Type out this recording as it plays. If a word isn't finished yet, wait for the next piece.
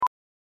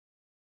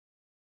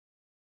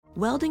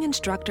Welding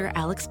instructor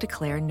Alex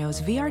DeClaire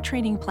knows VR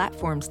training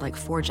platforms like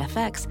Forge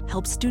FX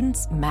help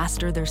students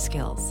master their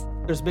skills.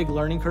 There's a big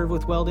learning curve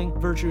with welding.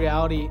 Virtual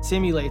reality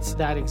simulates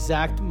that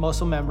exact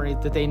muscle memory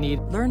that they need.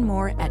 Learn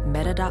more at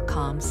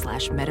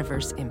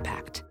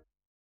meta.com/metaverseimpact.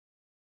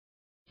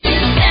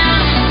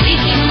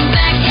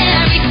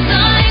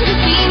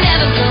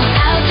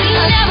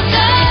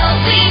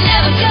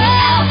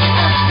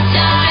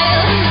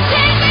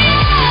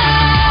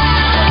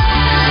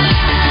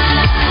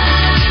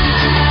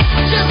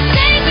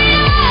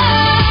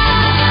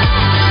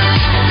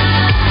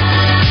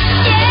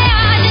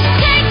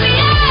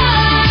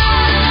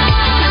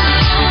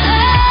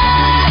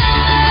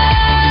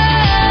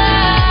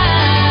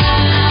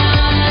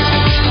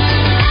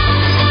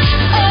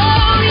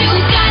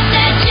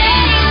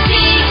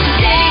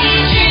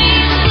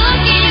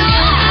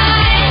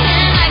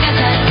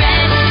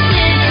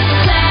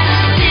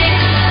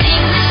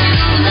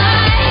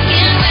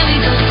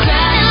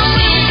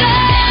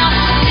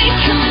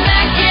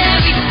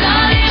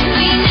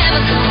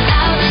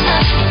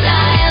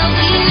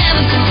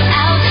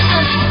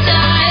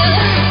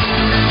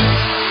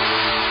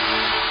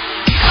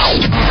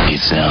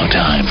 It's now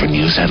time for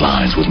news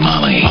headlines with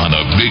Molly on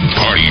the Big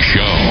Party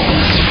Show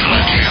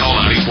on Channel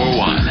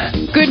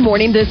 94.1. Good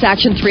morning. This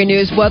Action 3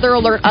 News weather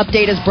alert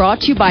update is brought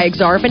to you by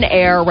Exarban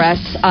ARS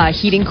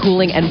Heating,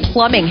 Cooling, and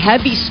Plumbing.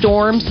 Heavy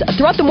storms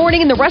throughout the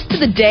morning and the rest of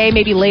the day,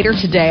 maybe later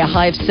today, a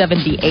high of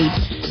 78.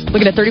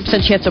 Looking at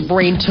 30% chance of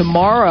rain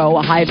tomorrow,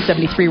 a high of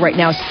 73 right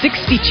now,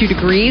 62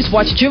 degrees.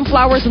 Watch Jim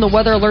Flowers and the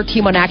Weather Alert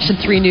team on Action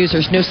 3 News.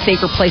 There's no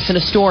safer place in a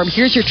storm.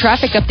 Here's your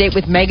traffic update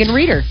with Megan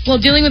Reeder. Well,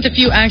 dealing with a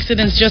few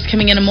accidents just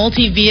coming in. A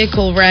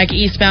multi-vehicle wreck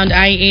eastbound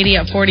I-80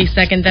 at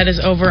 42nd. That is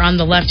over on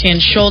the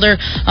left-hand shoulder.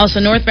 Also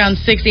northbound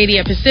 680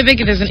 at Pacific.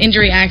 There's an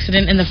injury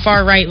accident in the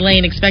far right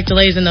lane. Expect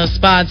delays in those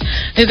spots.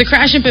 There's a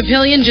crash in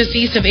Papillion just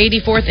east of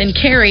 84th and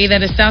Cary.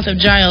 That is south of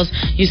Giles.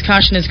 Use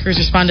caution as crews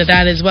respond to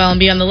that as well. And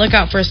be on the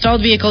lookout for a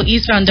stalled vehicle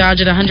eastbound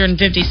Dodge at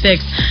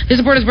 156. This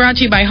report is brought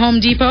to you by Home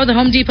Depot. The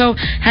Home Depot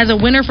has a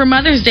winner for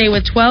Mother's Day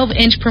with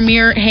 12-inch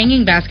premier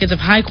hanging baskets of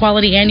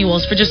high-quality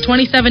annuals for just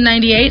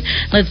 $27.98.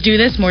 Let's do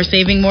this. More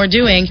saving, more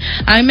doing.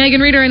 I'm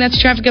Megan Reeder, and that's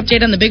a traffic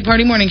update on the Big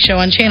Party Morning Show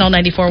on Channel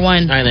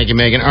 94.1. All right, thank you,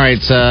 Megan. All right,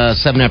 it's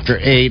 7 after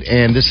 8,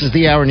 and this is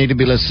the hour you need to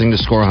be listening to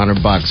score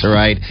 $100, all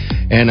right?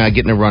 And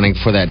getting a running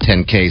for that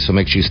 10K, so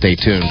make sure you stay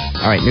tuned.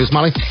 All right, news,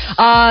 Molly?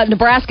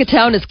 Nebraska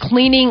town is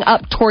cleaning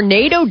up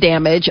tornado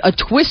damage. A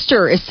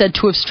twister is said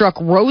to have struck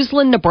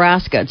Roseland,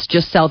 Nebraska. It's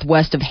just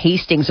southwest of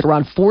Hastings at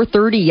around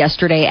 4:30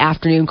 yesterday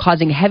afternoon,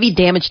 causing heavy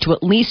damage to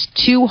at least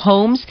 2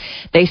 homes.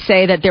 They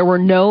say that there were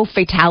no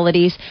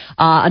fatalities.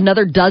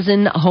 Another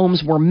dozen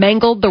homes were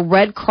mangled. The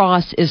Red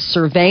Cross is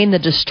surveying the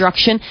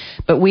destruction,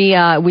 but we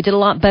did a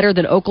lot better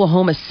than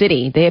Oklahoma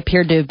City. They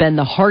appeared to have been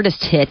the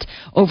hardest hit.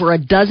 Over a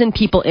dozen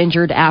people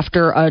injured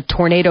after a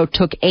tornado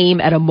took aim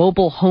at a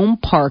mobile home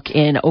park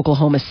in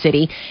Oklahoma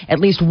City. At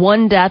least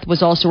 1 death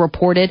was also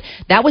reported.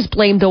 That was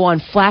blamed, though, on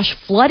flash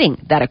flooding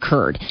that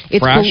occurred.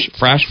 Flash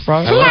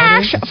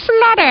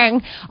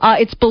flooding?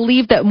 It's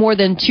believed that more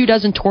than 2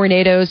 dozen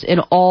tornadoes in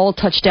all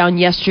touched down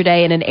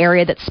yesterday in an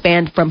area that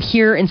spanned from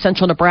here in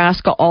central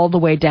Nebraska all the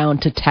way down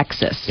to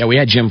Texas. Yeah, we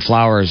had Jim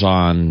Flowers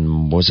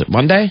on, was it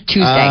Monday?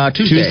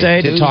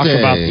 Tuesday to talk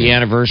about the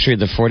anniversary,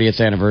 the 40th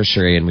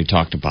anniversary, and we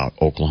talked about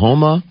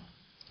Oklahoma.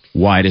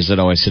 Why does it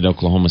always hit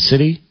Oklahoma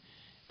City?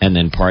 And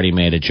then Party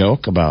made a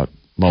joke about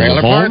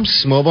mobile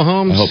homes. Mobile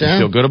homes. I hope you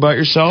feel good about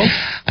yourself.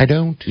 I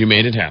don't. You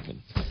made it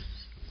happen.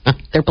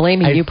 They're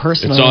blaming you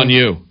personally. It's on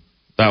you.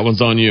 That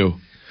one's on you.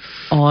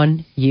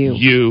 On you.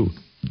 You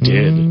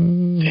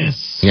did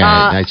this. Yeah,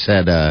 I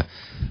said,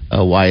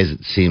 why does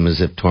it seem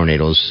as if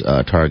tornadoes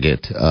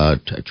target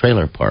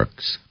trailer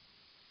parks?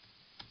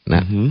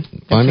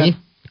 Funny?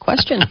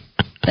 Question.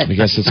 I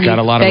guess it's got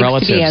a lot of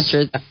relatives.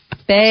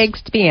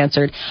 Begs to be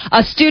answered.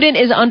 A student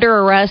is under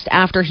arrest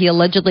after he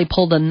allegedly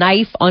pulled a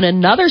knife on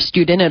another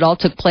student. It all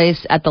took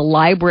place at the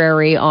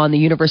library on the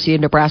University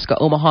of Nebraska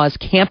Omaha's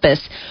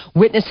campus.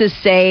 Witnesses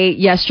say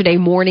yesterday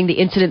morning the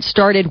incident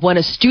started when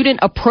a student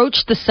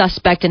approached the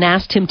suspect and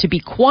asked him to be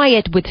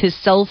quiet with his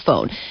cell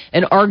phone.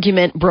 An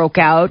argument broke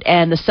out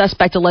and the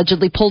suspect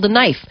allegedly pulled a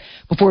knife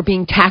before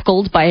being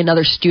tackled by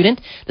another student.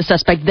 The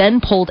suspect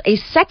then pulled a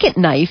second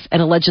knife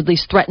and allegedly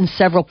threatened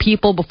several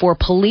people before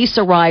police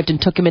arrived and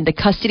took him into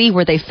custody,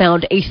 where they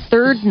found a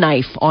third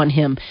knife on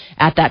him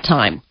at that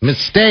time.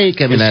 Mistake.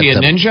 Was he a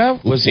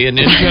ninja? Was he a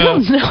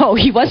ninja? No,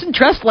 he wasn't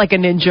dressed like a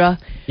ninja.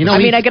 You know,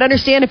 I can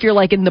understand if you're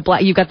like in the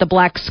black, you got the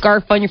black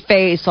scarf on your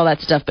face, all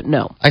that stuff, but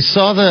no. I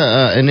saw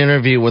an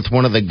interview with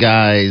one of the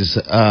guys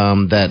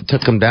that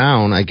took him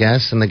down, I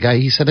guess, and the guy,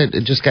 he said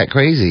it just got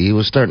crazy. He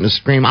was starting to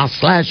scream, "I'll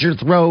slash your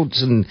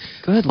throats," and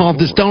all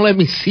this, "Don't let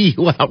me see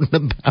you out and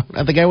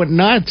about." The guy went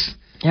nuts.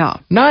 Yeah.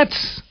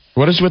 Nuts.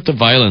 What is with the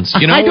violence?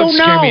 You know what's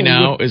scares me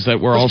now is that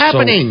we're What's also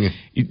happening?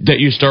 That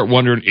you start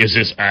wondering, is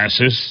this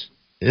ISIS?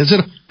 Is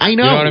it? I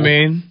know. You know what I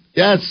mean?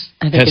 Yes.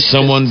 Has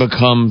someone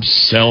become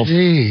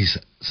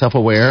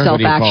self-aware?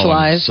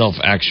 Self-actualized?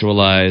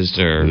 Self-actualized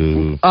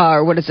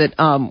or what is it?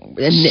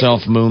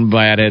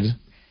 Self-moon-batted?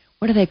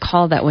 what do they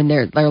call that when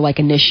they're like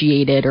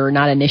initiated or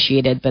not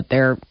initiated, but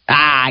they're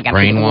I gotta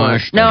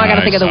brainwashed? No, I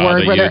gotta think of the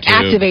word where they're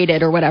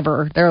activated or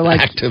whatever. They're like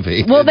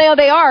activated. Well,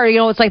 they are.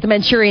 It's like the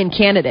Manchurian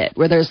Candidate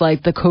where there's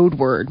like the code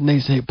word and they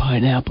say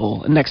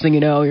pineapple, and next thing you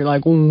know, you're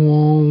like,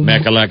 whoa.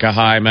 Mecca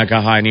hi, Mecca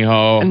hi ni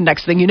ho. And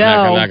next thing you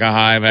know, Mecca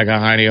hi, Mecca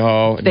hi ni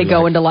ho. They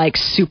go into like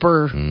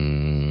super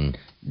droid.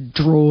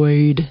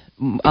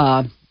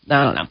 I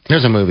don't know.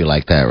 There's a movie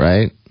like that,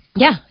 right?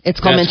 Yeah, it's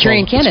called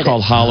Manchurian Candidate. It's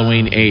called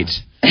Halloween 8.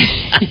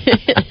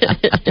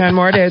 10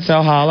 more days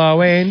till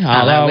Halloween.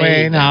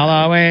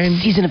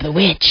 Season of the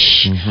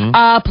Witch.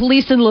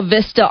 Police in La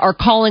Vista are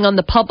calling on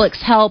the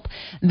public's help.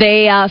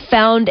 They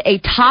found a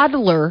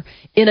toddler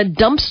in a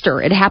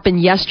dumpster. It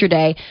happened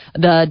yesterday.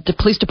 The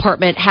police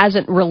department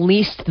hasn't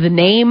released the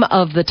name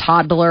of the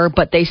toddler,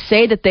 but they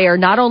say that they are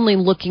not only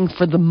looking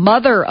for the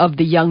mother of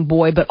the young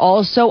boy, but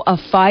also a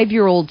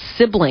 5-year-old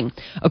sibling.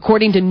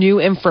 According to new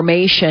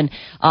information,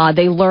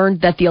 they learned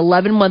that the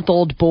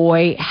 11-month-old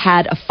boy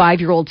had a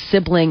 5-year-old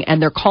sibling,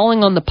 and they're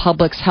calling on the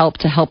public's help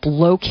to help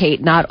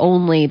locate not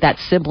only that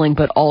sibling,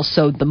 but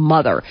also the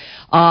mother.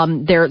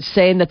 They're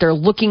saying that they're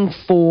looking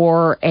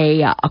for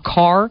a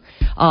car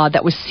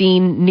that was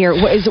seen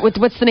near.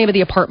 What's the name of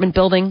the apartment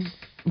building?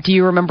 Do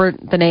you remember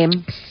the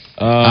name?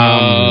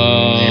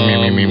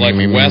 Like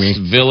West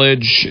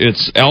Village.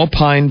 It's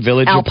Alpine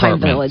Village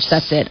Apartments. Village,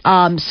 that's it.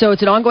 So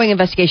it's an ongoing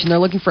investigation. They're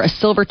looking for a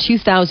silver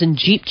 2000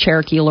 Jeep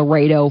Cherokee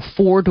Laredo,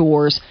 4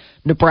 doors,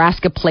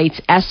 Nebraska plates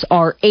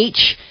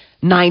SRH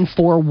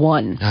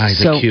 941.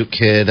 He's a cute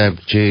kid.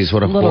 Jeez,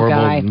 what a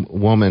horrible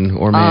woman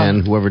or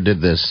man, whoever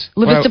did this.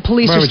 La Vista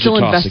police are still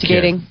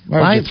investigating.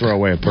 Why would you throw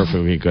away a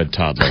perfectly good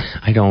toddler?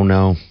 I don't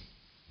know.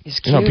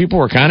 People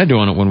were kind of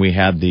doing it when we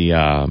had the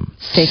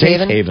safe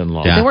haven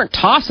law. Yeah. They weren't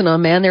tossing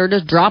them, man. They were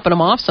just dropping them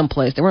off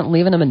someplace. They weren't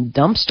leaving them in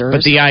dumpsters.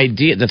 But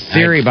the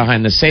theory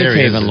behind the safe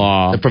haven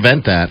law to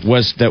prevent that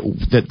was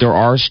that there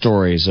are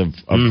stories of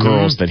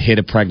girls that hit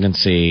a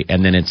pregnancy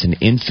and then it's an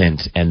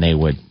infant and they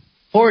would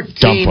dump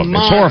them.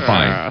 It's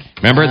horrifying.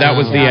 Remember, that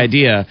was the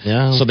idea.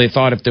 Yeah. So they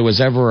thought if there was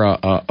ever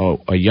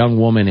a young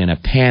woman in a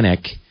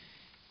panic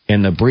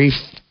in the brief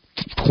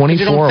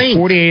 24 or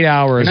 48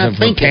 hours of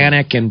her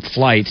panic and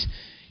flight,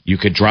 you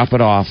could drop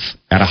it off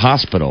at a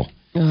hospital,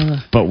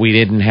 but we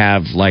didn't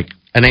have like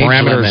an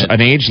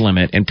age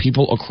limit, and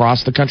people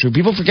across the country,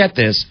 people forget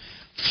this,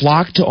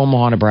 flocked to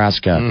Omaha,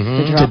 Nebraska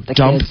to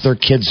dump their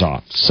kids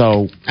off.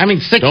 So,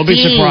 16, don't be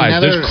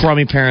surprised. There's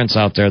crummy parents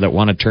out there that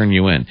want to turn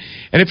you in.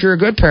 And if you're a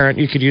good parent,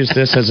 you could use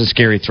this as a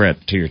scary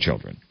threat to your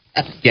children.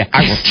 Yeah,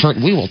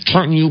 we will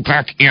turn you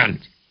back in.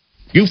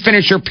 You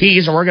finish your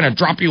peas, or we're going to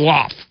drop you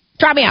off.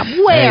 Drop me off.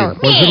 Where?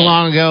 Wasn't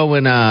long ago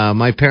when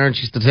my parents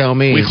used to tell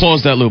me. We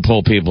closed that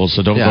loophole, people,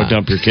 so don't go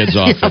dump your kids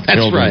off.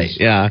 That's right.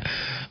 Yeah.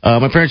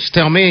 My parents used to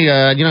tell me,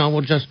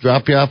 we'll just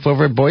drop you off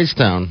over at Boys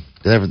Town.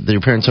 Did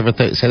your parents ever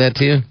say that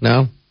to you?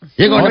 No?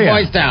 You're going to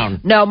Boys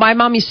Town. No, my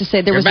mom used to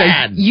say there was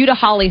a Utah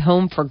Holly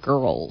Home for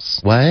Girls.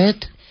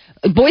 What?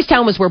 Boys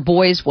Town was where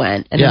boys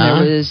went, and then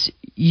there was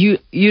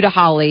Utah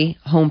Holly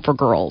Home for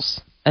Girls.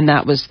 And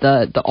that was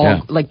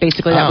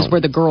basically that was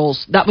where the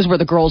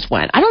girls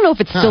went. I don't know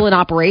if it's still in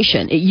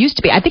operation. It used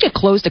to be. I think it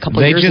closed a couple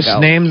of years ago. They just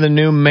named the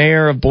new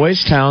mayor of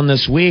Boys Town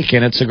this week,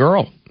 and it's a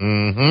girl.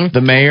 Mm-hmm. The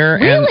mayor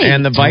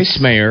and the vice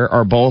mayor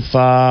are both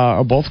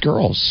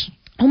girls.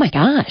 Oh my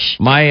gosh!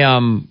 My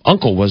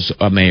uncle was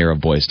a mayor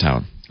of Boys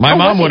Town. My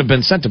mom would have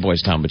been sent to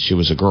Boys Town, but she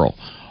was a girl.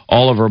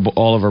 All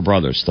of her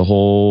brothers, the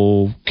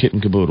whole kit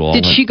and caboodle.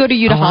 Did she go to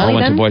Utah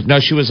Holly then? No,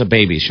 she was a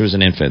baby. She was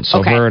an infant.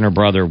 So her and her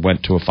brother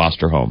went to a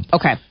foster home.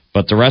 Okay.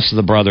 But the rest of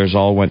the brothers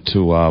all went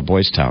to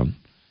Boys Town.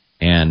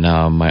 And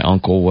my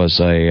uncle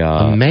was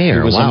a mayor.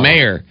 He was a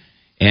mayor.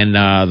 And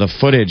the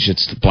footage,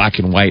 it's black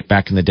and white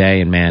back in the day.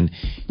 And, man,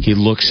 he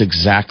looks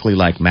exactly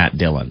like Matt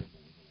Dillon.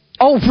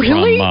 Oh,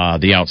 really? From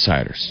The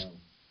Outsiders.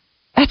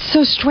 That's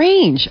so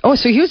strange. Oh,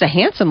 so he was a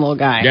handsome little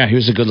guy. Yeah, he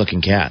was a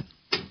good-looking cat.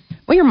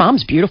 Well, your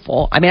mom's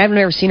beautiful. I mean, I've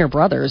never seen her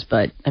brothers,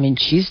 but, I mean,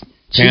 she's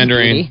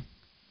pandering.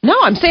 No,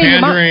 I'm saying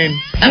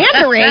pandering.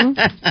 Pandering?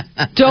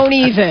 Don't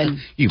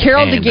even.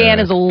 Carol DeGan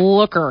is a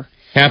looker.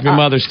 Happy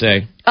Mother's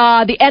Day.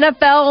 The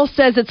NFL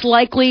says it's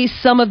likely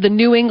some of the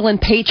New England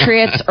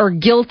Patriots are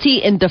guilty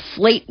in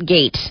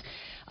Deflategate.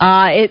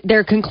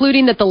 They're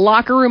concluding that the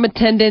locker room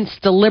attendants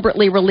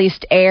deliberately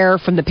released air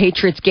from the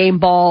Patriots game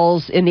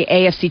balls in the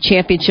AFC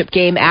Championship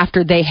game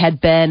after they had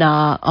been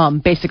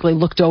basically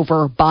looked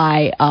over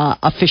by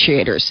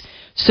officiators.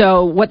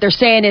 So what they're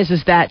saying is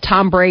that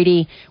Tom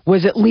Brady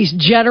was at least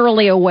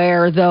generally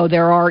aware, though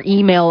there are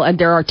email and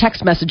there are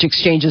text message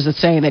exchanges that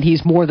saying that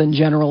he's more than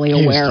generally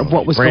aware of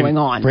what was going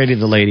on. Brady,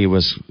 the lady,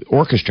 was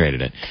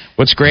orchestrated it.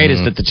 What's great is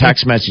that the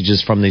text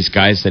messages from these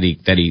guys that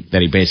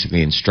he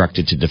basically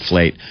instructed to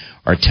deflate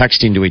are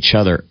texting to each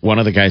other. One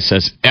of the guys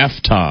says, F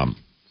Tom.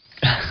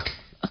 God,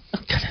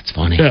 that's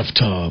funny. F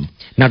Tom.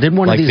 Now, did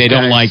one of these they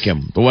guys... don't like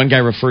him. The one guy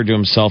referred to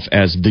himself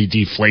as the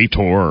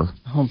deflator.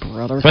 Oh,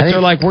 brother. But they're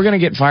like, we're going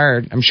to get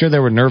fired. I'm sure they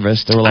were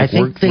nervous. They were like,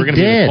 we're going to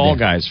be the fall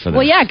guys for this.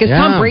 Well, yeah, because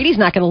Tom Brady's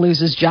not going to lose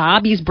his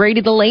job. He's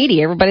Brady the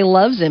lady. Everybody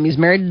loves him. He's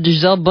married to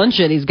Gisele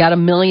Bündchen. He's got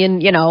 1 million,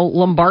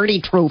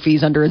 Lombardi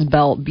trophies under his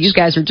belt. These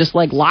guys are just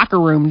like locker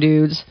room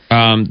dudes.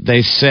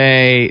 They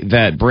say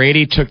that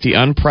Brady took the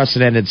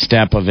unprecedented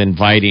step of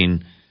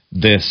inviting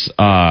this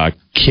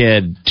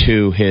kid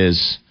to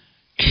his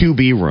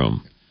QB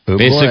room. Oh,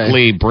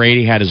 basically,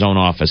 Brady had his own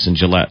office in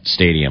Gillette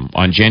Stadium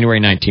on January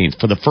 19th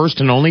for the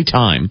first and only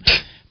time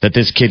that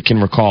this kid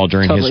can recall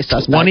during his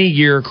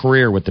 20-year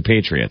career with the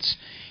Patriots.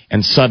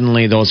 And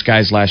suddenly, those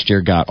guys last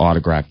year got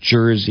autographed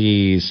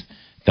jerseys.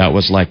 That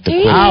was like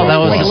the wow, that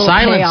was a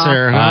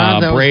silencer.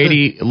 Huh?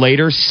 Brady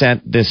later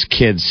sent this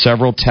kid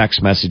several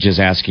text messages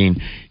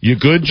asking, "You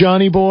good,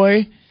 Johnny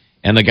boy?"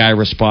 And the guy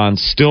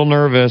responds, "Still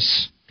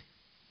nervous."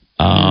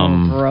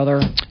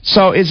 Brother.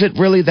 So is it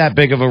really that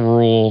big of a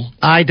rule?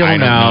 I don't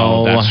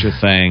know. That's your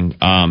thing.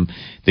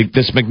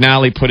 This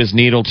McNally put his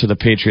needle to the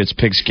Patriots'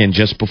 pigskin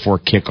just before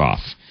kickoff.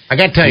 I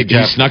got to tell you,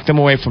 Jeff. He snuck them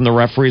away from the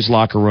referee's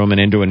locker room and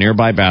into a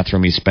nearby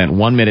bathroom. He spent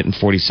 1 minute and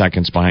 40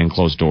 seconds behind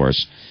closed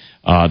doors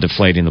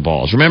deflating the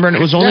balls. Remember, and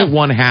it was only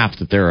one half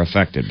that they were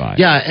affected by.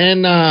 Yeah,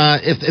 and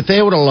if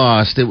they would have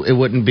lost, it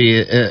wouldn't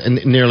be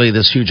nearly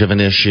this huge of an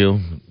issue,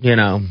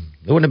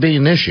 It wouldn't be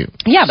an issue.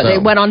 Yeah, but they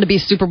went on to be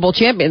Super Bowl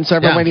champions, so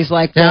everybody's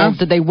like, well,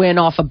 did they win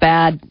off a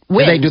bad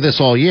win? They do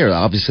this all year.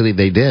 Obviously,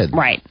 they did.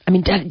 Right. I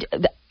mean,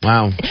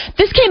 wow.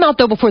 This came out,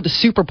 though, before the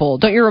Super Bowl.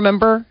 Don't you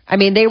remember? I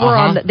mean, they were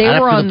on the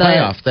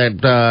playoff.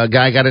 That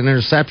guy got an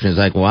interception. It's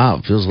like, wow,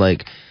 it feels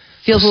like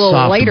a little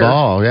soft lighter.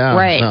 Ball. Yeah.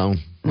 Right. So,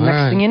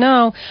 Next thing you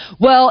know.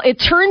 Well, it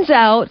turns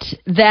out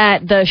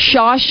that the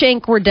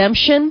Shawshank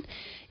Redemption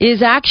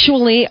is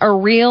actually a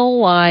real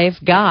live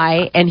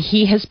guy, and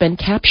he has been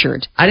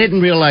captured. I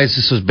didn't realize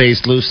this was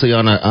based loosely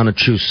on a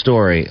true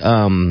story.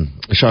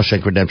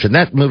 Shawshank Redemption.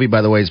 That movie,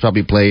 by the way, is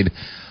probably played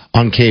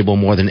on cable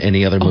more than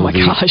any other movie. Oh my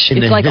gosh, in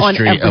it's the like on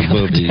history every of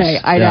other movies. day.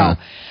 I know.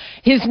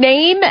 His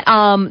name,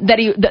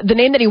 the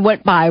name that he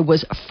went by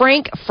was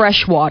Frank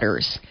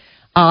Freshwaters.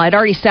 It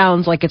already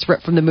sounds like it's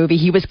ripped from the movie.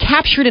 He was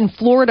captured in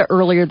Florida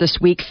earlier this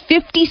week,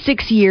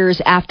 56 years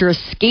after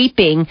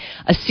escaping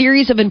a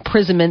series of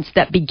imprisonments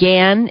that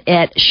began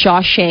at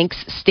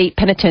Shawshank's State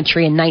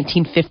Penitentiary in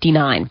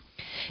 1959.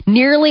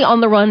 Nearly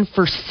on the run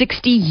for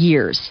 60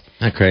 years.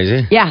 Not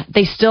crazy. Yeah,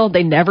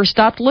 they never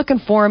stopped looking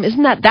for him.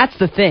 That's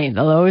the thing.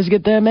 They'll always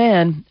get that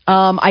man.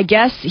 I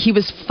guess he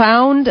was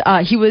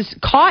he was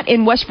caught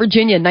in West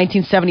Virginia in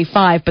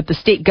 1975, but the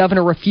state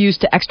governor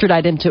refused to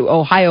extradite him to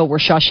Ohio, where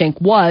Shawshank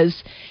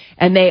was,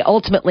 and they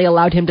ultimately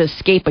allowed him to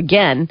escape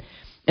again.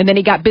 And then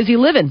he got busy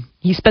living.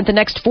 He spent the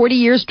next 40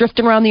 years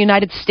drifting around the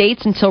United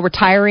States until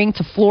retiring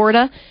to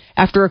Florida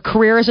after a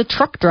career as a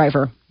truck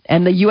driver.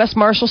 And the U.S.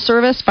 Marshal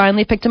Service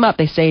finally picked him up.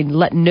 They say,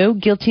 let no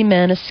guilty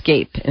man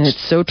escape. And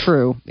it's so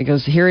true,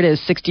 because here it is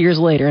 60 years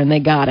later, and they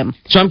got him.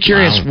 So I'm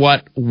curious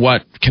what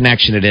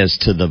connection it is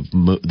to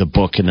the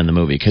book and then the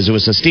movie. Because it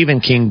was a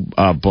Stephen King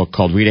book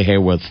called Rita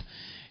Hayworth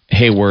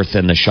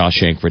and the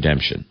Shawshank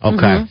Redemption. Okay.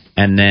 Mm-hmm.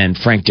 And then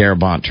Frank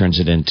Darabont turns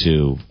it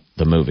into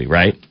the movie,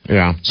 right?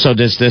 Yeah. So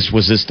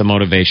was this the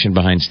motivation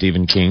behind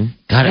Stephen King?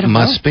 God, it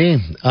must be.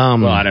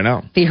 Well, I don't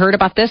know. If he heard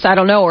about this, I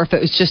don't know, or if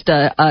it was just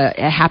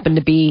it happened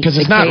to be. Because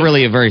it's not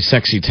really a very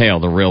sexy tale,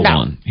 the real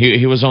one.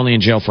 He was only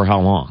in jail for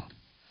how long?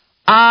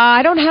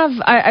 I don't have.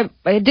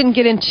 I didn't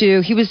get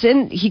into. He was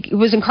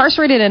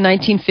incarcerated in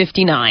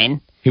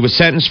 1959. He was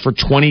sentenced for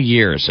 20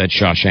 years at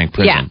Shawshank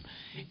Prison,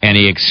 and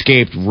he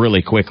escaped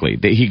really quickly.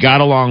 He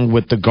got along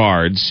with the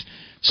guards.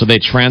 So they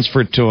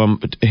transferred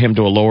him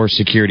to a lower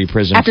security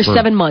prison after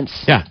 7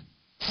 months. Yeah.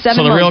 7 months.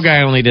 So the real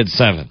guy only did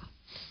 7.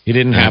 He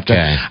didn't have to.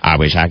 I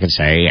wish I could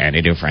say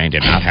Andy Dufresne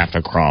did not have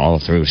to crawl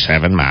through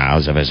 7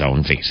 miles of his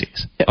own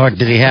feces. Or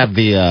did he have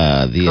the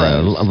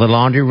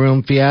laundry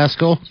room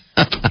fiasco?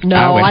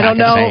 No, I don't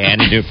know. Say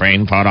Andy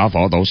Dufresne fought off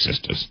all those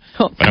sisters,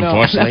 but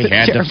unfortunately, he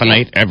had to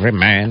fillet every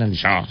man in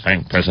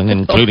Shawshank Prison,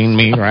 including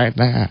me right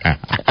there.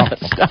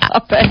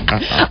 Stop it!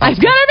 I'm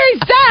gonna be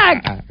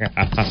sick.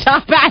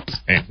 Stop it!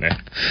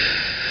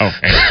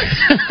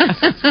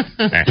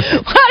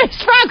 What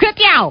is wrong with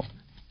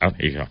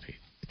you? Okay.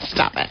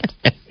 Stop it.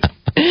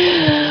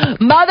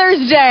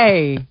 Mother's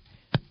Day.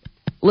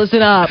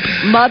 Listen up.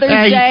 Mother's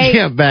Day. You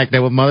can't back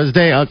that with Mother's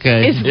Day?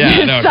 Okay. It's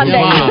Sunday.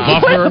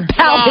 I'm doing a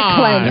palate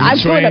cleanse. I'm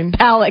doing a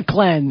palate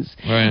cleanse.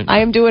 Right. I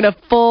am doing a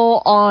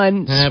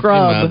full-on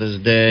scrub. Happy Mother's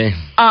Day.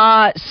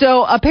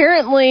 So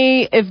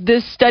apparently, if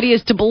this study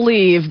is to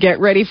believe, get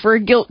ready for a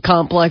guilt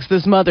complex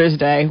this Mother's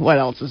Day. What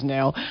else is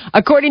new?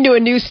 According to a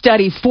new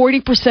study,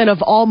 40%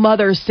 of all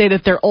mothers say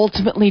that they're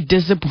ultimately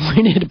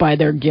disappointed by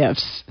their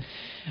gifts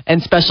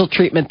and special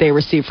treatment they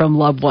receive from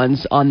loved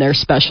ones on their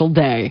special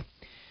day.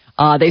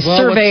 They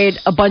surveyed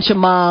a bunch of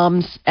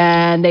moms,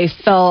 and they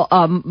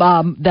found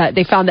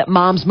that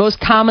moms most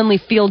commonly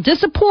feel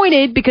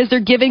disappointed because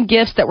they're given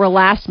gifts that were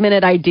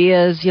last-minute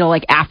ideas,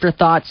 like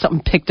afterthoughts,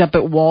 something picked up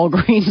at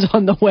Walgreens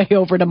on the way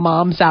over to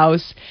mom's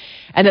house,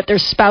 and that their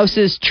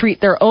spouses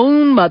treat their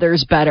own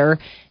mothers better.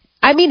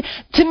 I mean,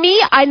 to me,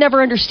 I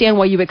never understand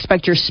why you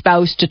expect your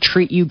spouse to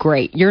treat you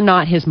great. You're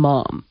not his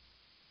mom.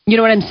 You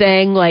know what I'm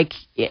saying? Like,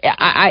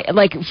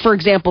 for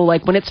example,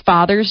 like when it's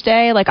Father's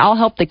Day, like I'll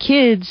help the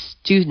kids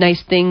do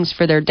nice things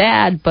for their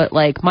dad, but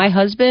like my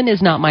husband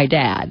is not my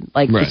dad.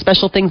 Like the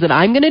special things that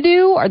I'm going to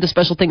do are the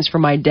special things for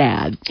my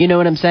dad. You know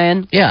what I'm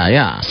saying? Yeah,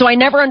 yeah. So I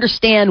never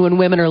understand when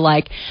women are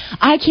like,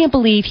 I can't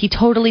believe he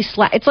totally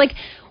It's like,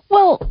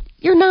 well,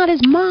 you're not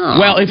his mom.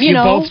 Well, if you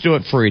both do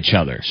it for each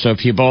other. So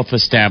if you both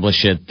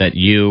establish it that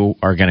you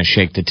are going to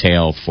shake the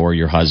tail for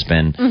your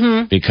husband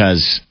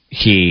because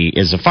he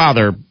is a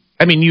father.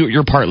 I mean,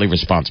 you're partly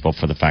responsible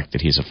for the fact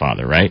that he's a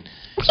father, right?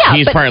 Yeah,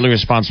 he's partly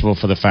responsible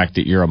for the fact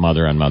that you're a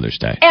mother on Mother's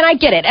Day. And I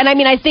get it. And I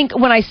mean, I think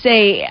when I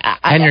say...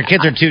 and your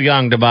kids are too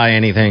young to buy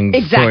anything for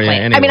you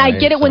anyway. I mean, I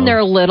get it when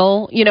they're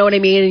little, you know what I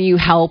mean? And you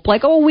help,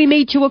 like, oh, we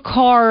made you a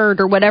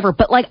card or whatever.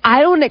 But, like, I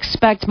don't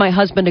expect my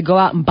husband to go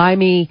out and buy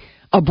me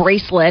a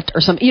bracelet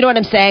or something. You know what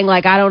I'm saying?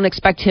 Like, I don't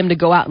expect him to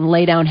go out and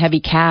lay down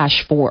heavy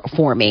cash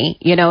for me.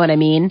 You know what I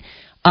mean?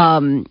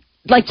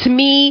 Like, to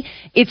me,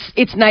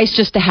 it's nice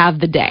just to have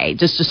the day,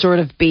 just to sort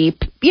of be,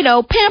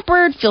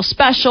 pampered, feel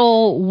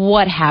special,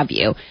 what have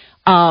you.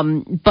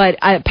 But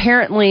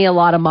apparently a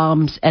lot of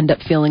moms end up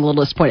feeling a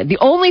little disappointed. The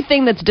only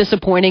thing that's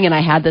disappointing, and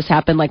I had this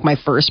happen like my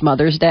first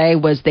Mother's Day,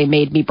 was they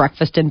made me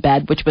breakfast in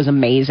bed, which was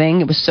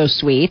amazing. It was so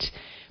sweet.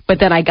 But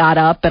then I got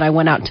up and I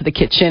went out to the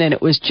kitchen and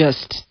it was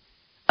just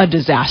a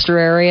disaster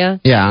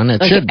area. Yeah, and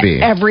it should be.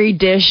 Every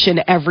dish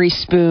and every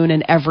spoon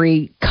and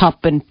every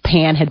cup and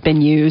pan had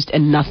been used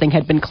and nothing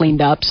had been cleaned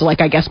up. So, I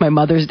guess my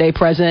Mother's Day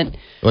present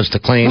was to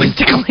clean.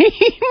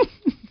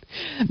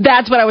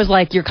 That's what I was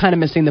like, you're kind of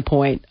missing the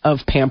point of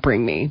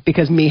pampering me,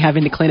 because me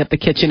having to clean up the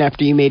kitchen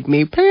after you made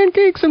me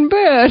pancakes in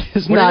bed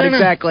is not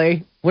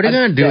exactly. What are you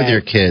going to do with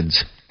your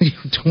kids?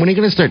 When are you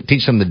going to start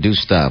teaching them to do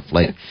stuff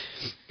like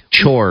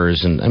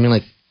chores and,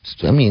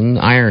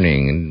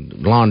 ironing and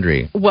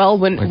laundry? Well,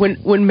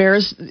 when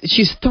Mare's,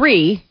 she's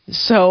 3,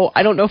 so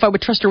I don't know if I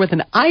would trust her with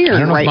an iron I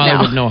don't know right if Molly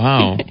now. would know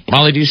how.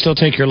 Molly, do you still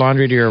take your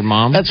laundry to your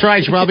mom? That's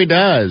right, she probably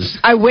does.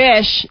 I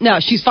wish. No,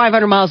 she's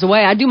 500 miles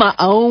away. I do my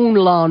own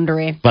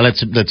laundry. But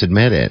let's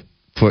admit it.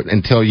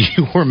 Until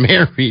you were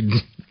married,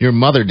 your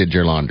mother did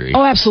your laundry.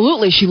 Oh,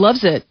 absolutely. She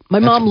loves it. My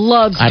mom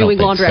loves doing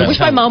laundry. So. I wish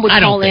my mom would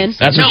call in.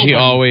 That's what she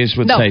always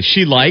would say.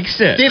 She likes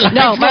it. She likes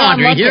my mom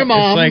laundry. loves Your it.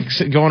 mom. It's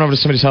like going over to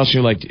somebody's house and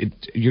you're like, do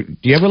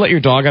you ever let your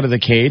dog out of the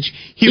cage?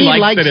 He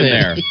likes it in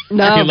there.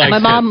 No, my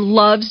mom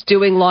loves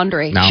doing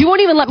laundry. No. She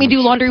won't even let me do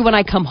laundry when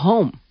I come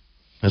home.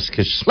 That's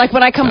because like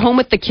when I come home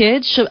with the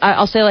kids,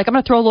 I'll say like, I'm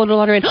going to throw a load of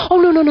laundry in. Oh,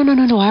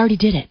 no, I already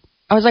did it.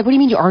 I was like, what do you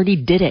mean you already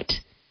did it?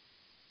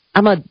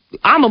 I'm a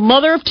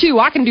mother of 2.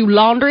 I can do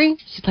laundry.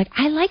 She's like,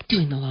 I like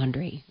doing the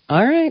laundry.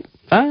 All right,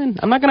 fine.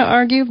 I'm not going to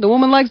argue. If the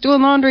woman likes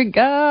doing laundry,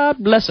 God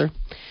bless her.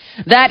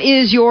 That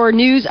is your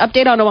news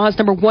update on Omaha's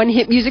 #1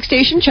 hit music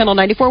station, Channel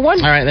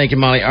 94.1. All right, thank you,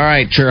 Molly. All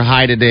right, your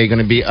high today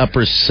going to be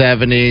upper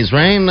 70s.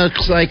 Rain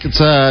looks like it's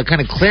kind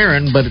of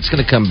clearing, but it's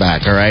going to come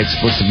back, all right? It's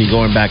supposed to be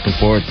going back and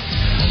forth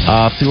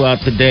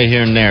throughout the day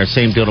here and there.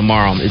 Same deal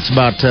tomorrow. It's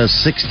about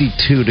 62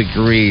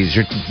 degrees.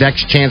 Your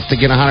next chance to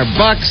get $100.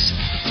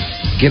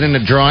 Get in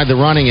the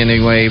running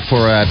anyway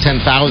for $10,000.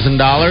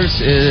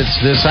 It's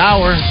this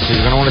hour, so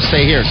you're going to want to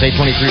stay here. It's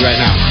 8:23 right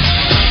now.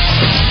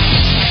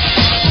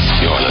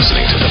 You're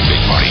listening to The Big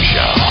Party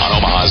Show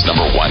on Omaha's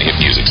 #1 hit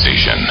music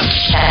station.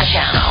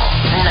 Channel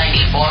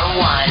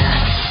 94.1.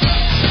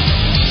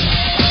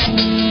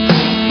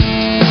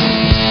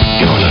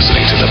 You're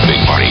listening to The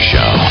Big Party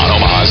Show on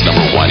Omaha's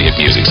 #1 hit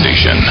music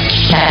station.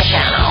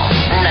 Channel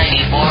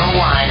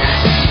 94.1.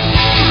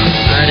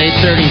 All right,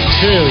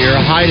 8:32. Your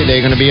high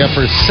today going to be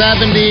upper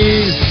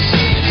 70s.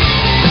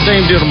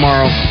 Same deal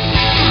tomorrow.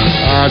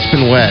 It's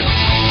been wet.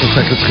 Looks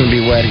like it's going to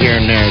be wet here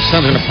and there.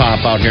 Sun's going to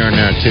pop out here and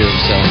there, too.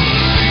 So,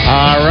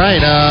 all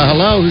right.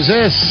 Hello, who's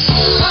this?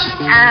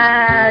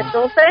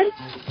 Dolphin.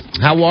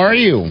 How are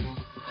you?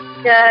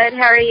 Good.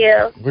 How are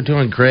you? We're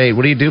doing great.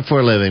 What do you do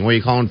for a living? Where are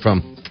you calling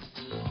from?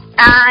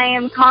 I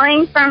am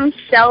calling from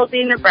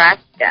Shelby,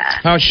 Nebraska.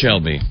 How's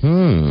Shelby?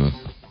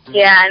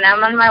 Yeah, and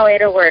I'm on my way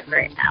to work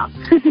right now.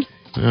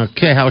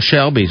 Okay, how's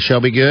Shelby?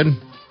 Shelby good?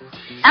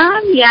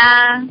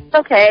 Yeah, it's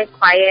okay.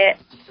 Quiet.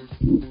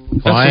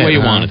 That's the way you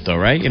want it, though,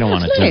 right? You don't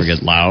want it to ever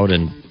get loud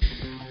and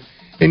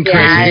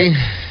crazy.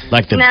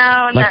 Like the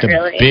not the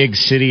really. big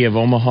city of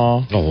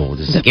Omaha. Oh,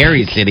 the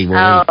scary city.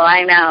 Oh,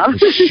 I know.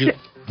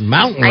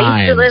 Mountain I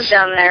lions. used to live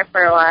down there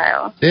for a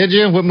while. Did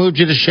you? What moved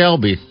you to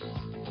Shelby?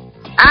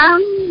 I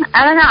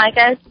don't know. I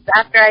guess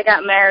after I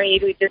got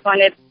married, we just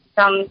wanted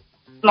some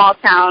small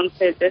town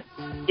to just,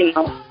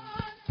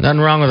 Nothing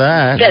wrong with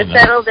that. get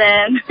settled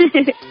in.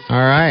 All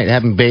right,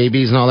 having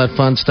babies and all that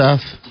fun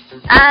stuff.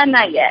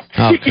 Not yet.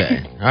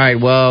 Okay. All right.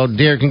 Well,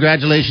 dear,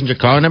 congratulations. You're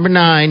caller number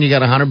 9. You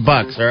got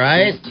 $100. All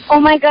right. Oh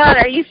my God,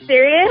 are you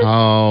serious?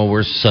 Oh,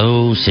 we're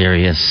so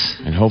serious.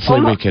 And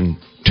hopefully we can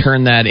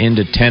turn that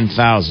into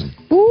 10,000.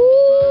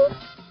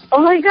 Oh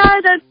my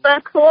God, that's so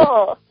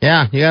cool.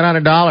 Yeah, you got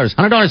 $100.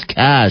 $100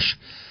 cash.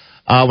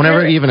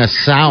 Whenever even a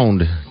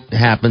sound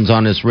happens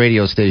on this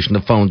radio station,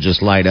 the phones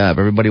just light up.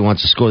 Everybody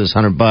wants to score this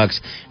 $100,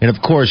 and of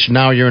course,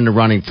 now you're in the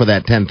running for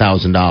that $10,000.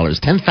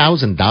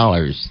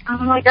 $10,000. Oh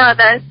my God,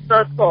 that's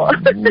so cool.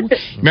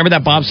 Remember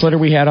that bobsledder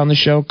we had on the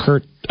show,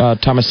 Kurt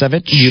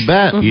Tomasevich? You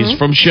bet. He's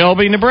from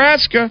Shelby,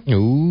 Nebraska.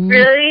 Ooh.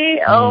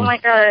 Really? Oh my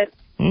God.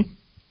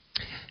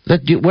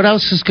 What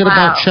else is good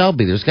about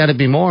Shelby? There's got to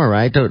be more,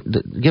 right?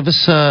 Give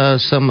us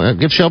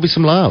give Shelby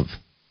some love.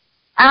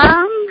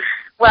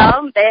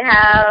 Well, they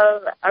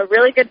have a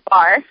really good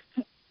bar.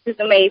 It's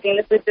amazing.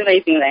 The food's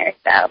amazing there.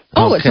 So,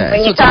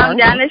 when you come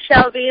down to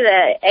Shelby,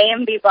 the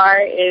A&B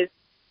bar is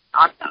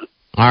awesome.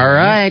 All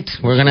right,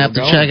 we're gonna have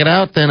to check it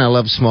out then. I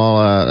love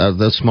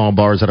those small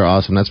bars that are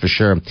awesome. That's for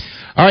sure.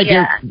 All right,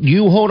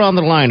 you hold on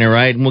the line, all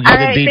right, and we'll give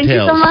you the details. Thank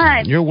you so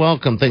much. You're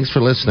welcome. Thanks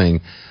for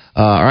listening.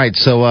 All right,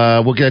 so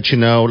we'll get you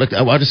know. Look,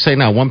 I'll just say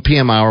now, 1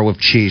 p.m. hour with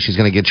Chi. She's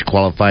going to get you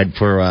qualified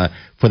for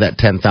that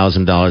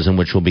 $10,000, in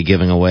which we'll be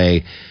giving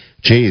away.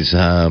 Geez,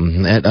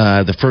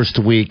 at the first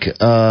week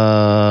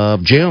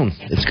of June,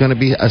 it's going to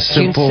be a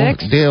simple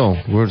deal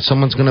where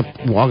someone's going to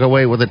walk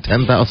away with a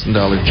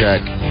 $10,000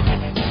 check.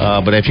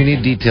 But if you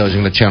need details,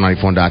 you can go to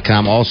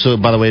channel94.com. Also,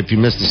 by the way, if you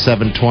missed the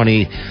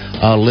 720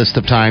 list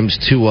of times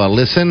to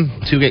listen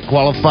to get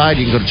qualified,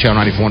 you can go to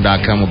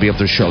channel94.com. We'll be up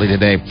there shortly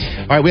today.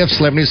 All right, we have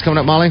celebrities coming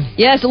up, Molly.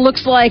 Yes, it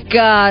looks like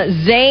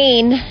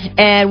Zayn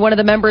and one of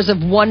the members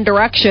of One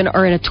Direction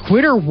are in a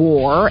Twitter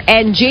war.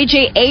 And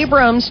J.J.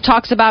 Abrams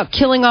talks about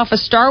killing off a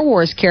Star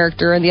Wars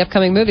character in the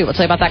upcoming movie. We'll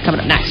tell you about that coming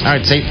up next. All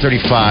right, it's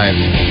 8:35.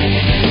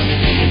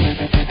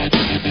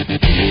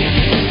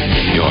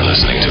 You're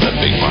listening to The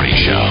Big Party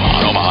Show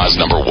on Omaha's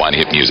 #1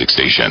 hit music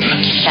station.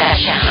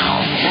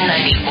 Channel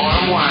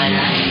 94.1.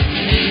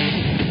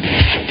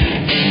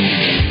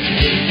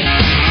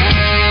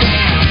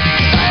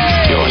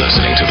 You're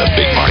listening to The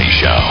Big Party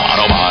Show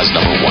on Omaha's #1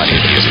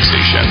 hit music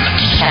station.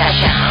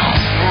 Channel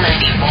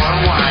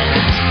 94.1.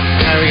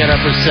 All right, we got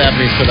upper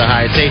 70s for the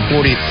high. It's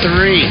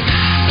 8:43.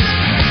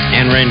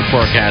 And rain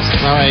forecast.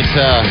 All right,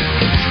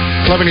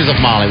 celebrities of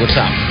Molly, what's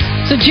up?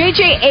 So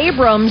J.J.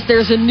 Abrams,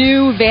 there's a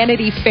new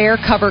Vanity Fair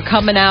cover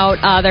coming out,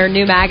 their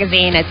new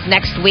magazine. It's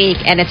next week,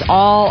 and it's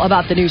all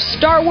about the new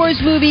Star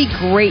Wars movie.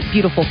 Great,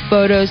 beautiful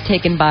photos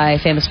taken by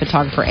famous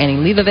photographer Annie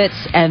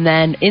Leibovitz. And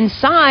then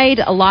inside,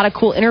 a lot of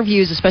cool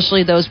interviews,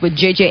 especially those with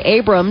J.J.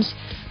 Abrams,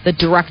 the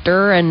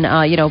director and,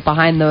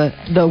 behind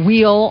the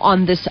wheel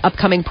on this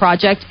upcoming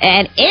project.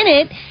 And in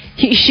it,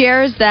 he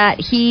shares that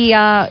he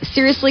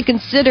seriously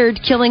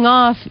considered killing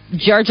off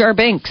Jar Jar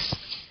Binks.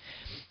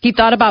 He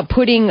thought about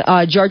putting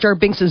Jar Jar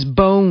Binks'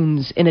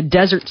 bones in a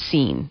desert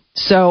scene.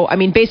 So, I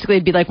mean, basically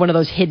it'd be like one of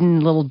those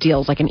hidden little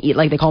deals, like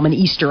they call them an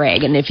Easter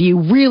egg. And if you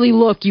really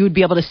look, you would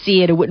be able to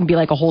see it. It wouldn't be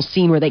like a whole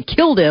scene where they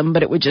killed him,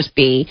 but it would just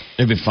be...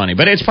 It'd be funny.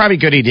 But it's probably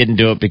good he didn't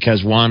do it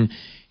because, one,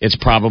 it's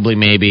probably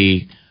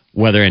maybe,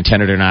 whether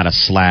intended or not, a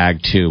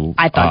slag to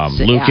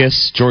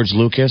Lucas, George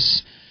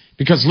Lucas.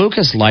 Because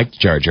Lucas liked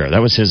Jar Jar.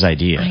 That was his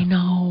idea. I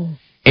know.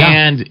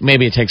 And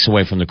maybe it takes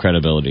away from the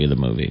credibility of the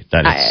movie.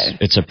 That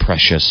it's a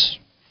precious...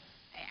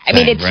 I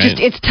mean,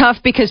 it's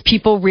tough because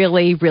people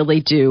really,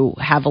 really do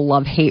have a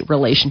love-hate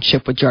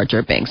relationship with Jar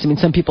Jar Binks. I mean,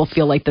 some people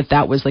feel like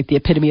that was like the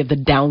epitome of the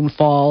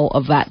downfall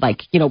of that,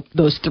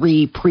 those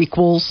 3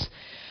 prequels.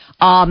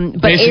 But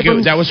basically,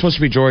 Abrams, that was supposed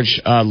to be George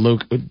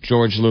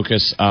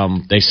Lucas.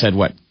 They said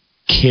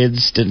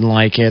kids didn't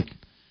like it.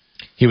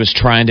 He was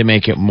trying to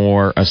make it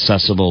more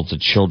accessible to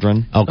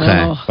children.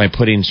 Okay. By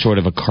putting sort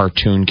of a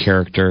cartoon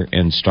character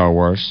in Star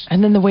Wars.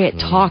 And then the way it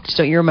talked,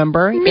 don't you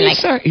remember?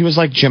 He was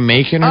like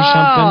Jamaican or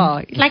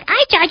something. Like,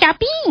 I Jar Jar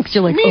Binks.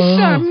 You're like,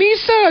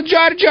 Misa,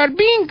 Jar Jar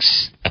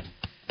Binks.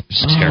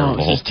 It's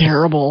terrible. It was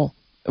terrible.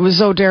 It was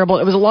so terrible.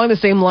 It was along the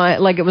same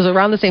line, it was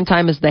around the same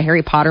time as the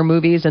Harry Potter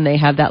movies, and they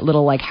have that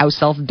little,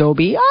 house elf,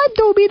 Dobby.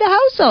 Dobby the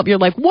house elf. You're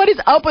like, what is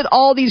up with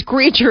all these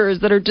creatures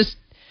that are just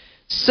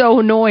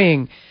so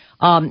annoying?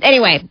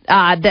 Anyway,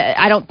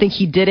 I don't think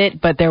he did it,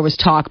 but there was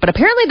talk. But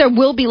apparently there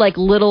will be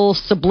little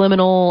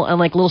subliminal and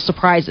little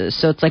surprises.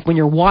 So it's when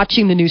you're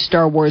watching the new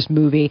Star Wars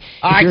movie,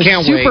 if you're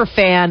a super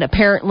fan,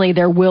 apparently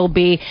there will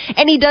be.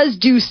 And he does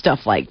do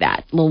stuff like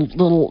that.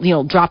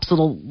 Little drops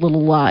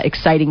little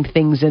exciting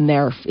things in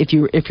there if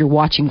you're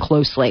watching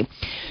closely.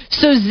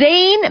 So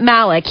Zayn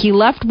Malik, he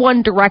left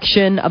One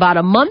Direction about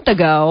a month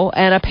ago,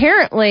 and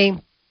apparently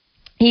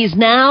he's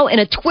now in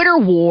a Twitter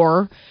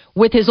war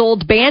with his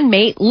old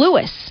bandmate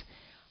Lewis.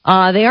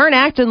 They aren't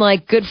acting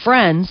like good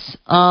friends.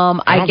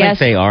 I don't guess think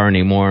they are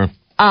anymore.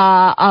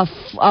 A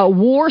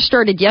war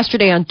started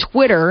yesterday on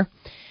Twitter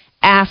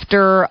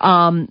after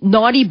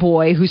Naughty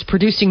Boy, who's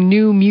producing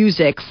new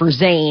music for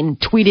Zayn,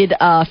 tweeted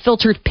a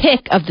filtered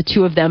pic of the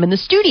two of them in the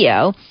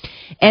studio.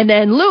 And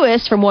then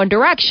Lewis from One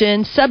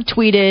Direction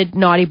subtweeted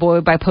Naughty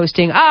Boy by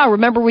posting,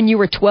 remember when you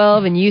were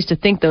 12 and you used to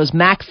think those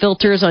MAC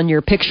filters on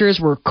your pictures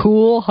were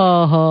cool?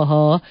 Ha, ha,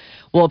 ha.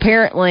 Well,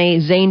 apparently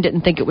Zayn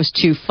didn't think it was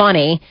too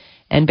funny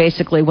and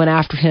basically went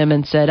after him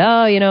and said,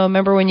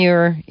 remember when you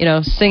were,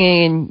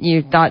 singing and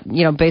you thought,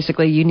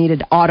 basically you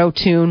needed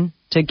auto-tune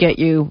to get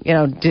you,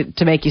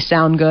 to make you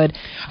sound good.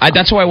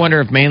 That's why I wonder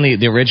if mainly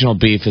the original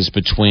beef is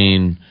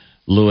between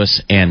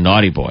Lewis and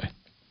Naughty Boy.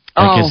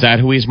 Is that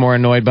who he's more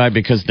annoyed by?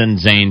 Because then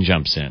Zayn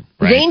jumps in.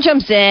 Right? Zayn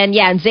jumps in,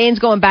 and Zayn's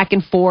going back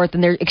and forth,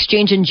 and they're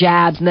exchanging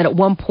jabs. And then at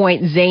one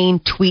point,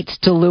 Zayn tweets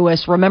to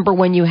Lewis, remember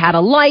when you had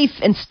a life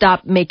and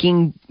stop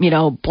making,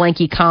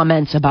 blanky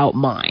comments about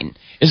mine.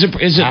 Isn't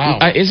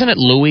it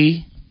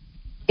Louis?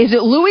 Is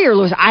it Louis or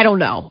Lewis? I don't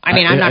know. I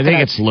mean, I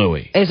think it's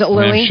Louis. Is it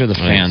Louis? I'm sure the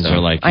fans are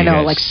like, I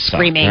know, like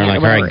screaming. They're like,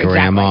 all right,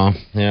 Grandma.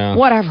 Exactly. Yeah.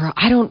 Whatever.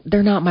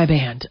 They're not my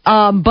band.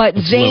 But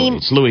Zayn.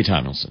 It's Louis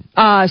Tomlinson.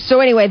 So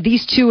anyway,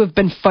 these two have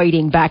been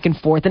fighting back and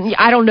forth. And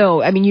I don't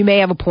know. I mean, you may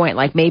have a point.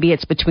 Like maybe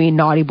it's between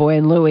Naughty Boy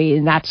and Louis,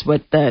 and that's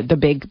what the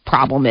big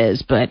problem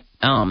is. But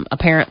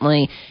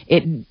apparently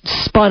it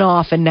spun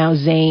off, and now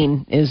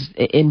Zayn is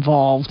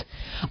involved.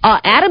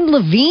 Adam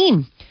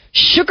Levine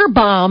sugar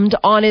bombed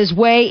on his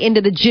way into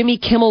the Jimmy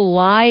Kimmel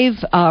Live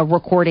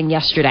recording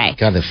yesterday.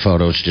 God, the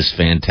photo's just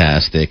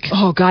fantastic.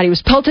 Oh, God, he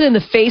was pelted in the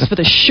face with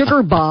a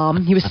sugar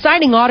bomb. He was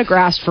signing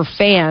autographs for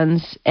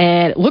fans,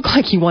 and it looked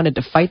like he wanted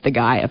to fight the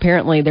guy.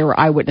 Apparently, there were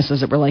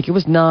eyewitnesses that were like, it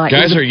was not...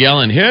 Guys are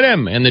yelling, hit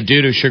him! And the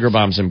dude who sugar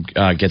bombs him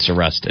gets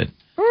arrested.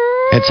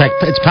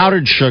 It's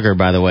powdered sugar,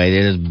 by the way.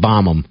 They just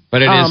bomb him.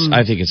 But it is,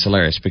 I think it's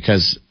hilarious,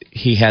 because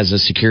he has a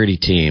security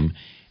team,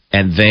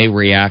 and they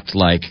react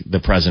like the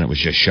president was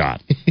just shot.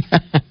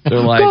 They're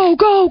like, go,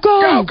 go,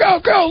 go. Go,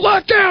 go, go.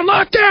 Lock down,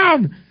 lock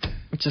down.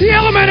 The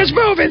element is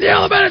moving. The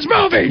element is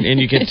moving. And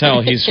you can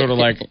tell he's sort of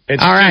like,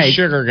 it's all right,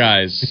 sugar,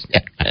 guys.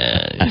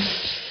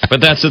 But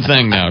that's the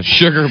thing now,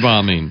 sugar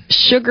bombing.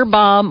 Sugar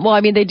bomb. Well,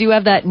 I mean, they do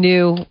have that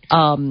new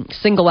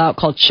single out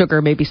called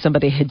Sugar. Maybe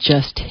somebody had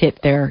just hit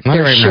their I've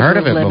never even heard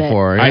of it limit.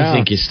 before. Yeah. I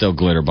think you still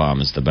glitter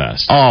bomb is the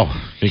best. Oh,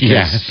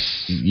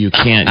 because you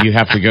can't. You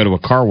have to go to a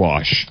car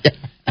wash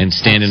and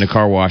stand in a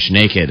car wash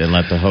naked and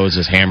let the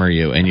hoses hammer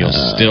you, and you'll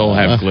still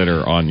have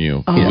glitter on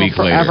you a week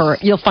forever.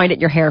 later. You'll find it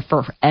in your hair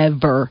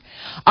forever.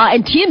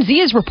 And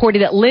TMZ is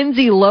reporting that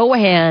Lindsay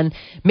Lohan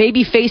may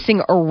be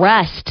facing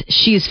arrest.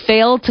 She's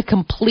failed to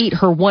complete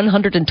her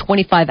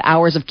 125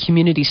 hours of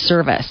community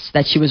service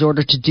that she was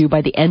ordered to do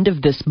by the end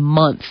of this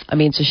month. I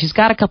mean, so she's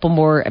got a couple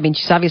more. I mean,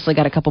 she's obviously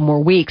got a couple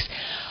more weeks.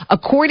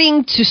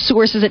 According to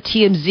sources at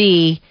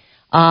TMZ,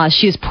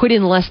 she has put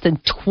in less than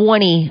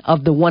 20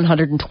 of the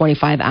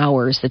 125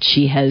 hours that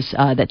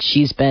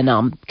she's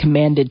been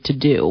commanded to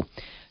do.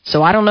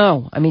 So I don't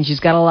know. I mean, she's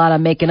got a lot of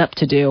making up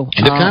to do.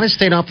 And it kind of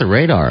stayed off the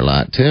radar a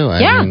lot, too.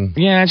 I mean,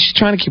 she's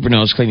trying to keep her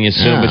nose clean, you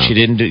assume, but she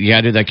didn't do, you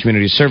got to do that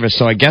community service.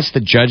 So I guess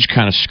the judge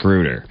kind of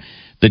screwed her.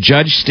 The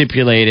judge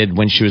stipulated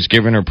when she was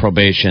given her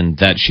probation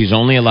that she's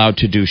only allowed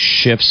to do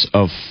shifts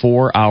of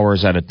 4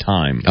 hours at a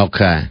time.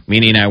 Okay.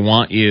 Meaning I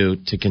want you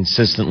to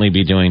consistently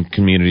be doing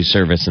community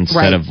service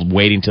instead of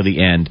waiting till the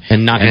end.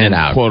 And knocking it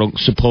out. Quote,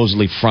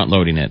 supposedly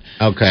front-loading it.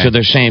 Okay. So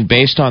they're saying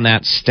based on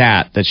that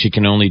stat that she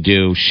can only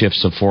do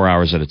shifts of 4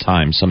 hours at a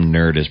time. Some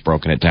nerd has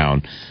broken it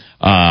down.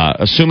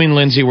 Assuming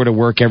Lindsay were to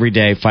work every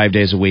day, 5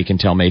 days a week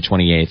until May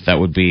 28th, that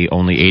would be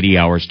only 80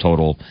 hours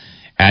total.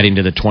 Adding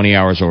to the 20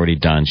 hours already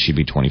done, she'd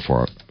be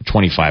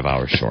 25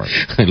 hours short.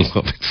 I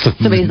love it.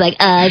 Somebody's like,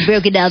 I've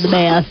broken down the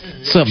math.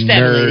 Some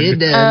nerd.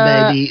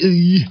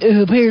 Baby.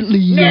 Apparently,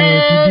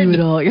 if you do it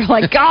all. You're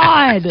like,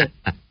 God.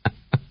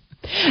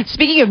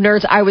 Speaking of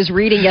nerds, I was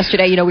reading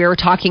yesterday, we were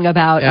talking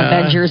about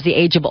Avengers, The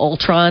Age of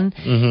Ultron,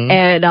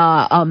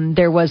 and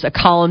there was a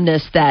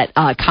columnist that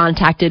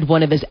contacted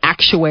one of his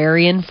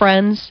actuarian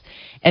friends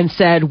and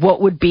said, who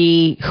would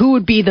be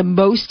the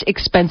most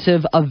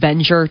expensive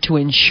Avenger to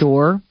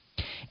insure?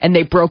 And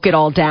they broke it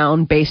all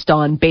down based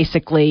on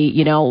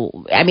basically,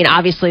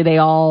 obviously they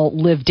all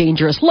live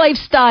dangerous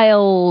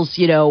lifestyles,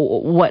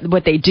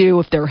 what they do,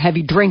 if they're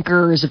heavy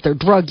drinkers, if they're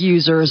drug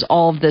users,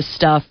 all of this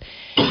stuff.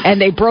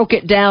 And they broke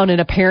it down, and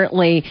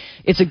apparently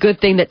it's a good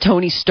thing that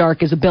Tony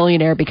Stark is a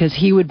billionaire because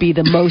he would be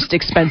the most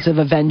expensive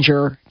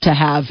Avenger to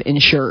have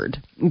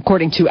insured,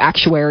 according to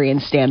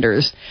actuarian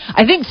standards.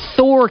 I think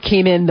Thor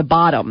came in the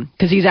bottom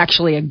because he's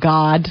actually a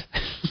god.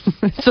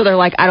 So they're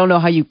like, I don't know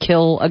how you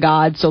kill a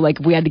god. So like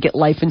if we had to get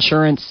life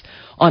insurance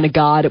on a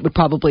god, it would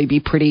probably be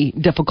pretty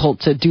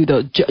difficult to do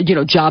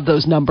job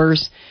those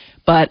numbers.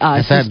 But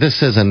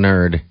this is a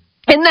nerd.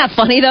 Isn't that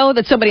funny, though,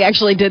 that somebody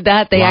actually did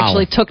that? They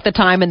actually took the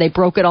time and they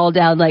broke it all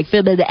down. Like,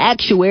 from the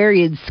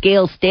actuarian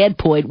scale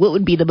standpoint, what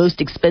would be the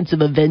most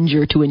expensive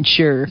Avenger to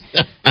insure?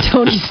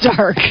 Tony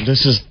Stark.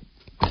 This is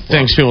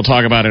things people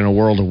talk about in a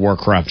World of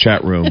Warcraft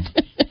chat room.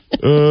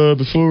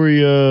 Before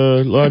we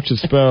launch the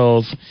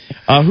spells,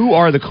 who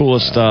are the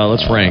coolest?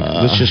 Let's rank.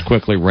 Let's just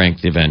quickly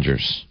rank the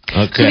Avengers.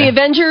 Okay. So the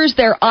Avengers,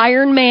 they're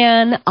Iron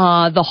Man,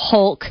 the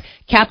Hulk,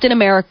 Captain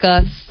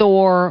America,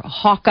 Thor,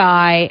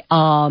 Hawkeye,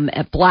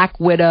 Black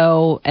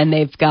Widow, and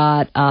they've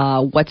got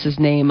what's his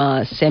name,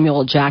 Samuel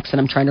L. Jackson.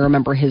 I'm trying to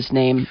remember his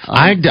name.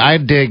 I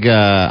dig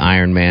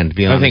Iron Man. To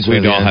be honest, I think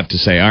we'd all have to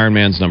say Iron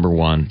Man's number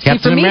one.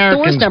 Captain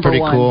America's pretty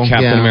cool.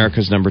 Captain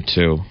America's number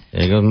 2.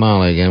 There goes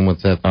Molly again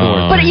with that.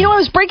 But you know, I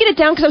was breaking it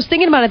down because I was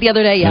thinking about it the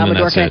other day. Yeah, I'm a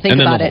dork and I think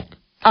about it.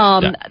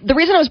 The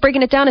reason I was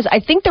breaking it down is I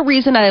think the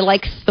reason I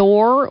like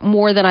Thor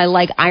more than I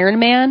like Iron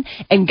Man,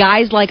 and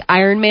guys like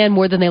Iron Man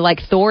more than they like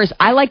Thor, is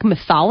I like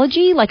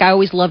mythology. Like, I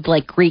always loved,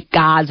 like, Greek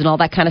gods and all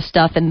that kind of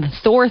stuff, and the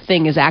Thor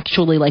thing is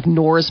actually, like,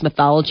 Norse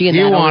mythology. And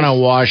you want to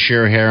wash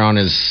your hair on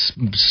his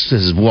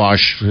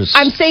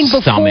I'm saying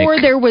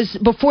stomach.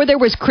 before there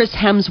was Chris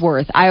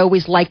Hemsworth, I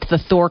always liked the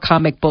Thor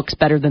comic books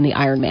better than the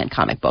Iron Man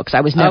comic books.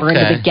 I was never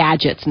into the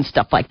gadgets and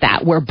stuff like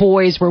that, where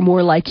boys were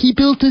more like, he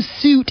built a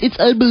suit, it's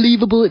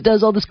unbelievable, it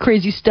does all this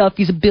crazy stuff,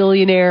 he's a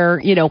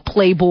billionaire,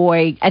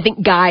 playboy. I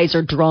think guys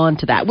are drawn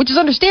to that, which is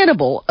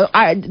understandable.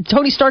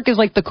 Tony Stark is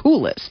like the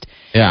coolest.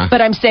 Yeah.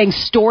 But I'm saying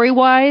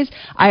story-wise,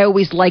 I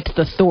always liked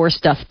the Thor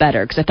stuff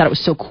better because I thought it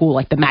was so cool,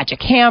 like the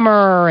magic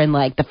hammer and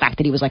like the fact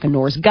that he was like a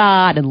Norse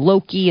god and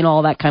Loki and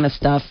all that kind of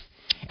stuff.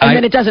 And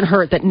then it doesn't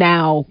hurt that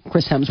now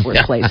Chris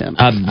Hemsworth plays him.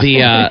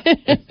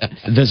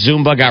 The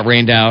Zumba got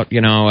rained out, at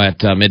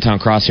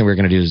Midtown Crossing. We were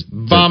going to do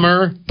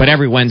bummer. But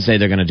every Wednesday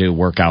they're going to do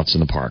workouts in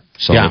the park,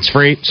 so it's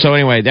free. So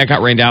anyway, that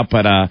got rained out.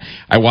 But I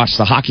watched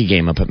the hockey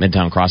game up at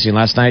Midtown Crossing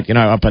last night.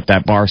 Up at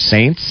that bar,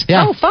 Saints.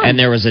 Yeah, fun. And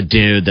there was a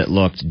dude that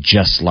looked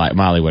just like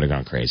Molly would have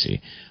gone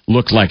crazy.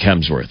 Looked like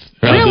Hemsworth.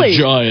 Really?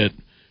 The giant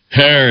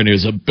hair, and he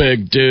was a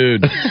big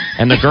dude.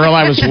 And the girl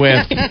I was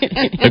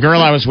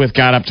with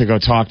got up to go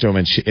talk to him,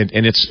 and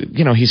it's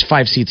he's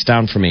 5 seats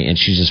down from me, and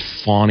she's just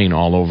fawning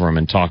all over him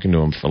and talking to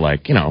him for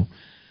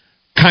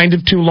kind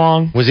of too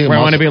long. Was he? I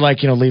want to be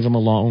like, leave him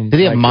alone.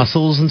 Did he have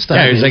muscles and stuff?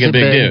 Yeah, he was like a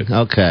big dude.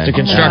 Okay, the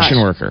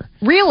construction worker.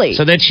 Really?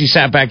 So then she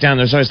sat back down.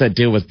 There's always that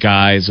deal with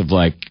guys of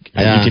you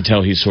could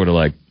tell he's sort of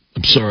like,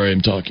 I'm sorry,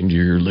 I'm talking to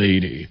your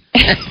lady.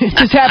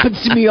 This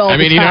happens to me all the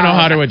time. You don't know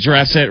how to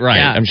address it, right?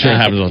 Yeah, I'm sure it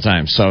happens all the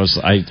time. So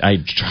I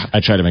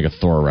try to make a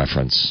Thor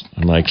reference.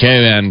 I'm like, hey,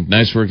 man,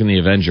 nice work in the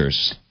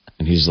Avengers.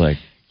 And he's like...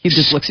 He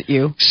just looks at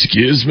you.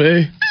 Excuse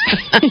me?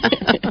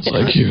 It's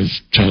like he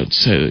was trying to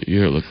say that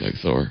you look like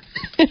Thor.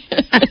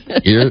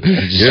 You're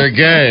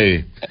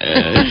gay.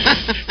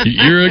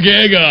 You're a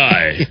gay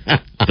guy.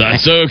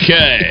 That's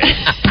okay.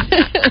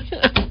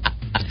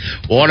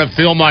 Want to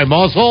feel my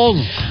muscles?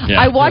 Yeah.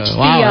 I watched he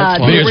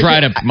was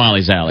right up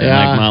Molly's alley.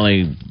 Yeah. Like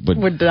Molly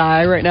would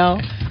die right now.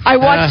 I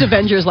watched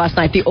Avengers last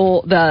night,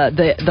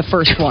 the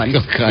first one.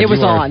 God, it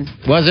was on.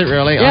 Was it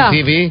really on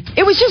TV?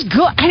 It was just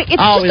good. It's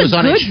just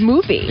a good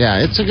movie.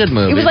 Yeah, it's a good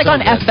movie. It was like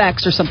on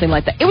FX or something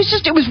like that. It's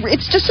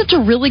just such a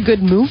really good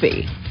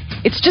movie.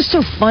 It's just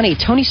so funny.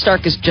 Tony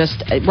Stark is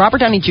just... Robert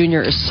Downey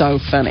Jr. is so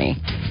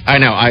funny. I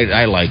know.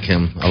 I like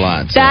him a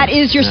lot. So, that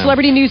is your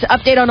celebrity news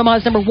update on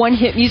Omaha's number 1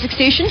 hit music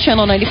station,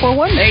 Channel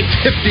 94.1.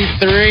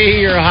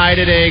 8:53. Your high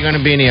today going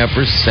to be in the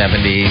upper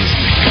 70s.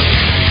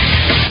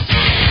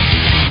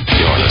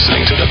 You're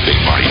listening to The Big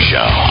Party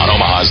Show on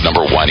Omaha's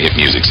number 1 hit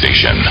music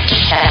station.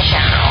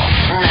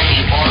 Channel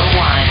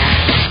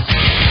 94.1.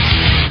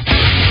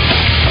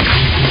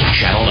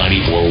 Channel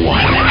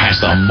 94.1 has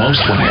the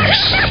most winners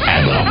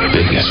and the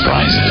biggest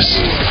prizes.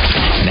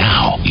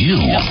 Now, you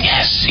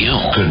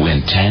could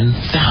win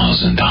 $10,000.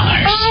 Oh,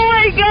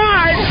 my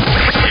God!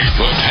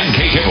 The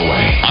 10K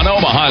giveaway on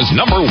Omaha's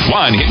number 1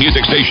 hit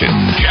music station,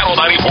 Channel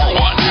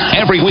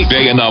 94.1. Every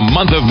weekday in the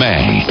month of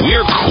May,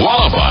 we're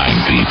qualifying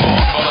people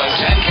for the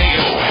 10K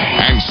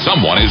giveaway. And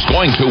someone is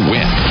going to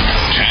win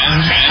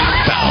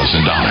 $10,000.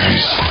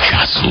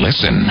 Just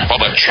listen for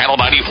the Channel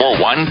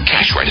 94.1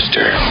 cash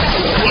register.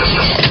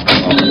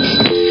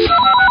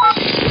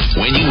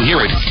 When you hear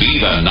it,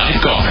 be the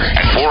ninth caller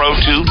at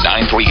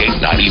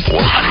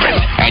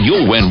 402-938-9400. And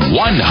you'll win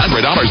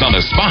 $100 on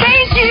the spot.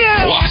 Thank you!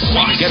 Plus,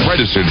 get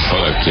registered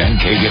for the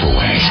 10K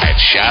giveaway at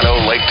Shadow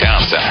Lake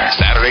Town Center,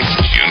 Saturday,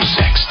 June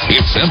 6th.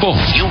 It's simple.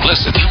 You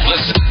listen.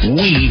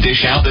 We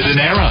dish out the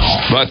dinero.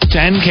 The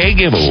 10K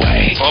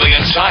giveaway for the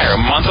entire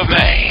month of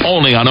May.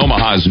 Only on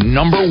Omaha's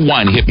number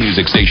 1 hit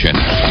music station,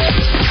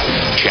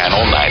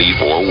 Channel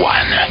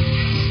 94.1.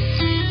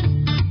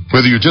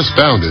 Whether you just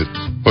found it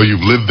or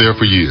you've lived there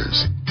for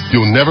years,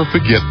 you'll never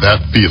forget that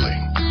feeling.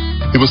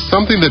 It was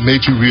something that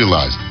made you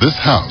realize this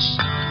house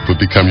would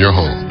become your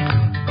home.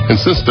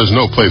 And since there's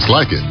no place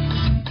like it,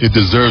 it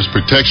deserves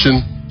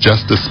protection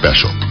just as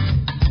special.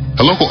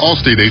 A local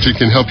Allstate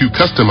agent can help you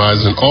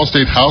customize an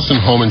Allstate house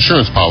and home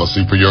insurance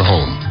policy for your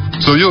home.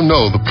 So you'll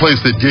know the place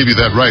that gave you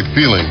that right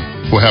feeling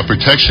will have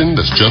protection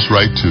that's just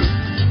right too.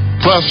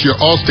 Plus, your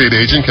Allstate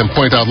agent can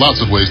point out lots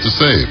of ways to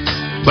save.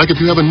 Like if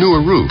you have a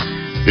newer roof,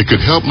 it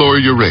could help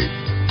lower your rate.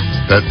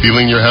 That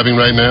feeling you're having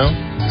right now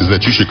is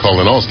that you should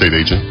call an Allstate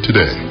agent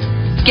today.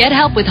 Get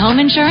help with home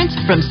insurance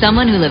from someone who lives